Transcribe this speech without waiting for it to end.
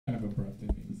of abrupt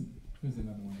endings. There's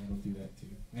another one that'll do that too.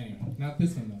 Anyway, not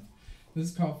this one though.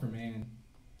 This is called For Man.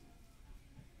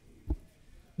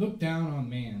 Look down on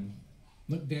man.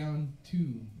 Look down to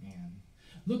man.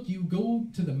 Look, you go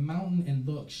to the mountain and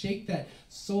look. Shake that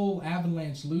soul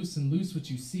avalanche loose and loose what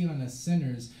you see on us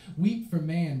sinners. Weep for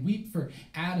man. Weep for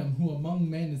Adam, who among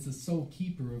men is the sole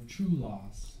keeper of true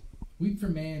laws. Weep for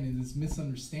man in his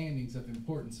misunderstandings of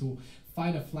importance, who will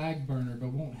fight a flag burner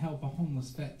but won't help a homeless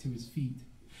vet to his feet.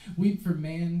 Weep for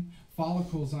man,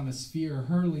 follicles on a sphere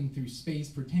hurling through space,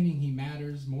 pretending he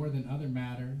matters more than other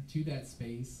matter to that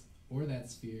space or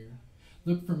that sphere.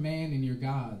 Look for man in your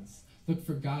gods. Look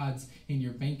for gods in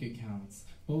your bank accounts.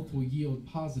 Both will yield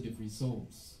positive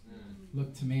results.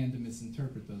 Look to man to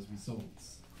misinterpret those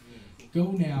results.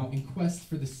 Go now in quest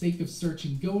for the sake of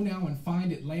searching. Go now and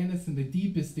find Atlantis in the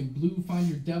deepest in blue. Find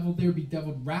your devil there,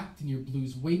 bedeviled, wrapped in your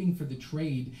blues, waiting for the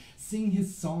trade. Sing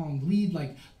his song, lead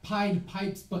like pied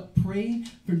pipes, but pray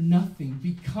for nothing.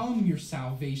 Become your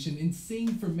salvation and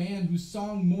sing for man whose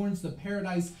song mourns the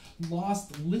paradise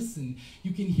lost. Listen,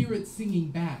 you can hear it singing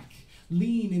back.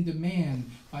 Lean into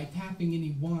man by tapping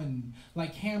any one,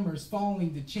 like hammers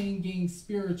falling to chain gang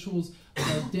spirituals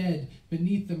are dead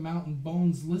beneath the mountain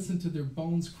bones. Listen to their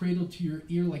bones cradled to your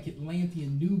ear like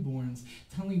Atlantean newborns,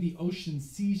 telling the ocean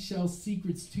seashell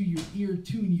secrets to your ear.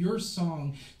 Tune your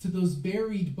song to those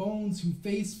buried bones who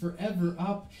face forever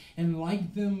up, and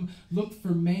like them, look for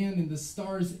man in the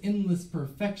stars' endless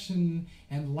perfection,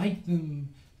 and like them,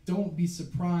 don't be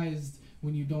surprised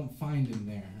when you don't find him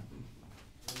there.